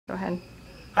Go ahead.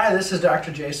 Hi, this is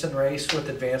Dr. Raesz with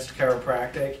Advanced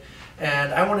Chiropractic,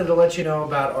 and I wanted to let you know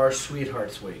about our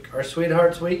Sweethearts Week. Our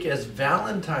Sweethearts Week is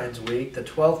Valentine's Week, the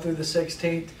 12th through the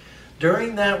 16th.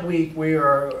 During that week, we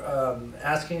are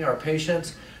asking our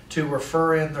patients to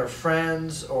refer in their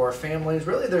friends or families,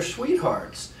 really their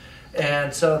sweethearts.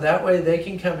 And so that way they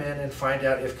can come in and find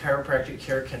out if chiropractic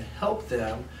care can help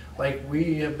them, like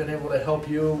we have been able to help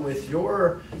you with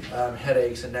your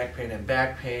headaches and neck pain and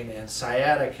back pain and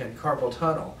sciatic and carpal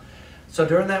tunnel. So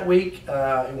during that week,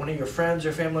 one of your friends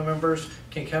or family members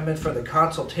can come in for the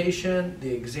consultation,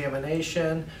 the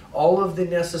examination, all of the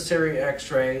necessary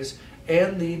x-rays,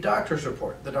 and the doctor's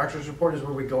report. The doctor's report is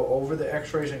where we go over the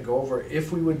x-rays and go over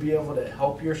if we would be able to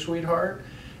help your sweetheart.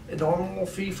 The normal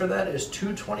fee for that is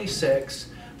 $226,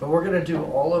 but we're going to do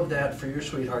all of that for your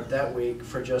sweetheart that week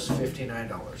for just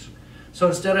 $59. So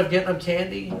instead of getting them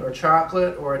candy or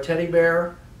chocolate or a teddy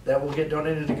bear that will get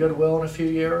donated to Goodwill in a few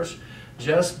years,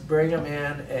 just bring them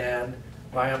in and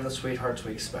buy them the Sweethearts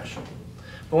Week special.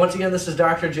 But once again, this is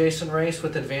Dr. Raesz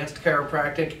with Advanced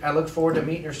Chiropractic. I look forward to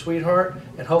meeting your sweetheart,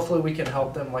 and hopefully we can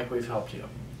help them like we've helped you.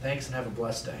 Thanks, and have a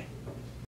blessed day.